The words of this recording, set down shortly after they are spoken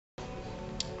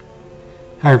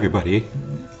Hi everybody.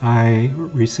 I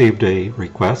received a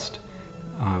request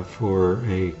for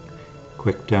a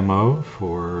quick demo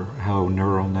for how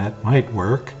NNet might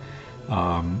work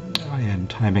in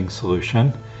timing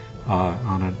solution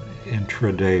on an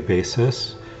intraday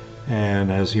basis.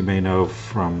 And as you may know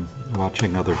from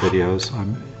watching other videos,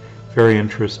 I'm very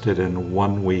interested in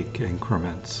 1 week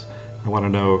increments. I want to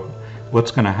know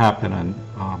what's going to happen in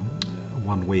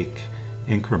 1 week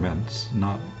increments,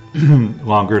 not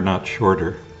longer, not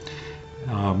shorter.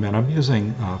 And I'm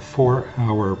using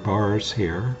 4-hour bars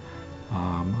here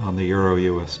on the Euro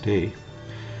USD.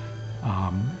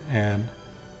 And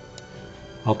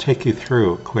I'll take you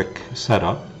through a quick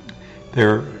setup.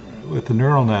 With the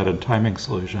neural net and timing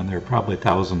solution, there are probably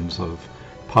thousands of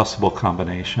possible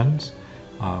combinations.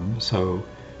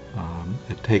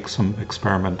 It takes some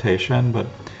experimentation, but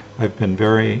I've been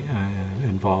very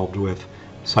involved with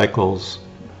cycles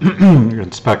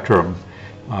and spectrum,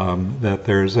 that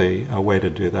there's a way to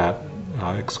do that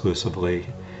exclusively,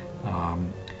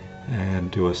 and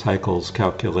do a cycles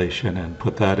calculation and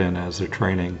put that in as a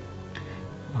training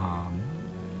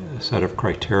set of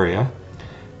criteria.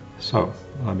 So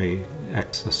let me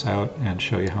X this out and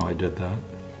show you how I did that.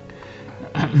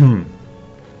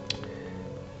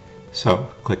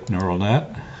 So click neural net,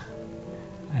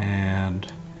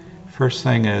 and first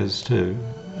thing is to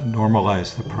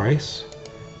normalize the price.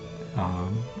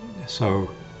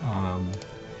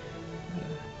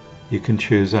 You can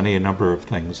choose any number of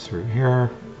things through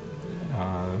here.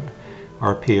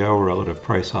 RPO, relative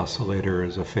price oscillator,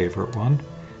 is a favorite one,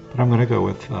 but I'm going to go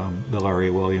with the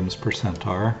Larry Williams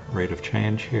 %R rate of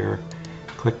change here.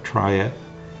 Click try it,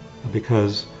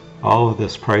 because all of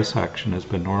this price action has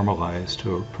been normalized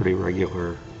to a pretty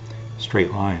regular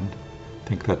straight line. I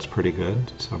think that's pretty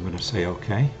good, so I'm going to say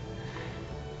OK.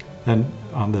 Then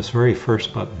on this very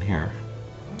first button here,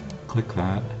 click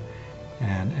that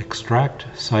and extract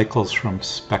cycles from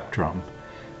spectrum.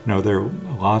 You know, there are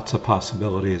lots of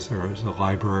possibilities. There is a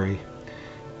library.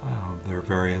 There are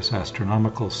various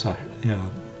astronomical cycles.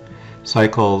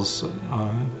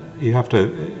 You have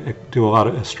to do a lot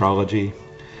of astrology.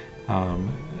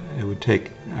 It would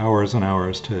take hours and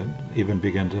hours to even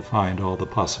begin to find all the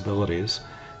possibilities,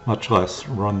 much less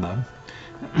run them.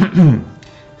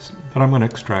 But I'm going to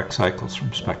extract cycles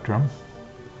from spectrum.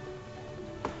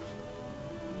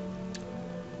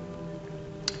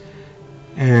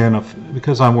 And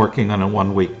because I'm working on a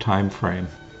 1 week time frame,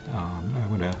 I'm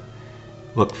going to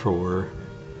look for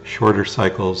shorter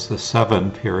cycles. The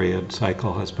 7-period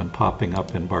cycle has been popping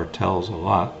up in Bartels a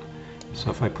lot.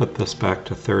 So if I put this back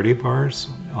to 30 bars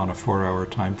on a 4-hour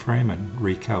time frame and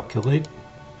recalculate,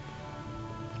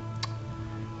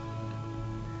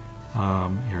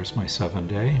 here's my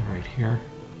 7-day right here.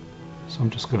 So I'm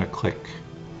just going to click,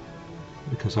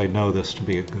 because I know this to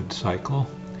be a good cycle,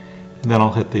 and then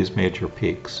I'll hit these major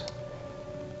peaks.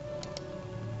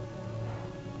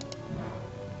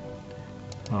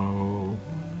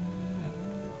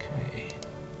 Okay.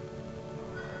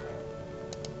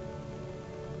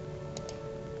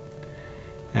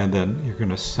 And then you're going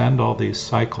to send all these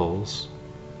cycles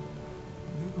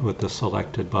with the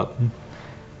selected button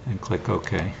and click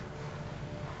OK.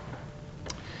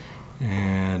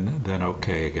 And then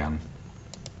OK again.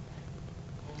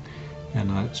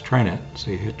 And let's train it. So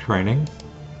you hit training.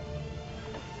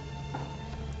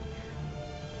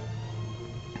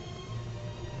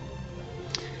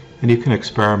 And you can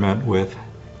experiment with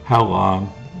how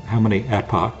many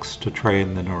epochs to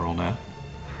train the neural net.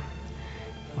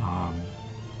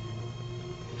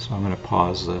 So I'm going to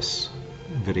pause this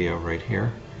video right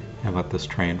here and let this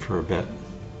train for a bit.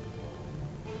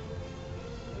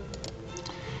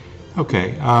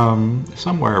 Okay,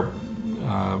 somewhere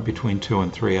between 2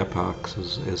 and 3 epochs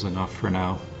is enough for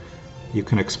now. You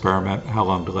can experiment how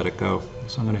long to let it go.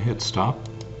 So I'm going to hit stop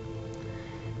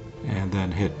and then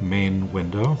hit main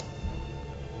window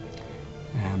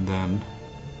and then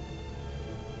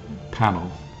panel.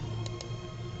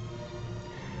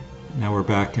 Now we're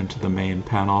back into the main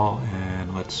panel,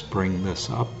 and let's bring this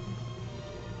up.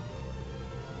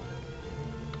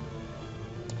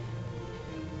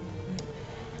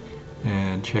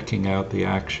 And checking out the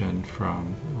action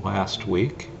from last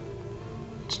week.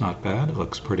 It's not bad, it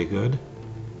looks pretty good.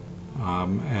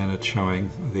 And it's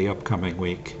showing the upcoming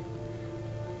week,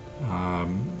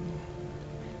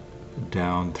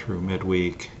 down through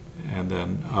midweek and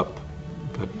then up,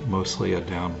 but mostly a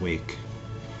down week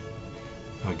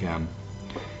again.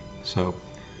 So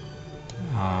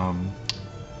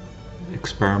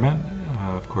experiment,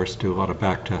 of course, do a lot of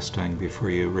back testing before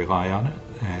you rely on it,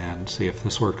 and see if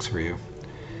this works for you.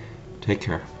 Take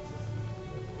care.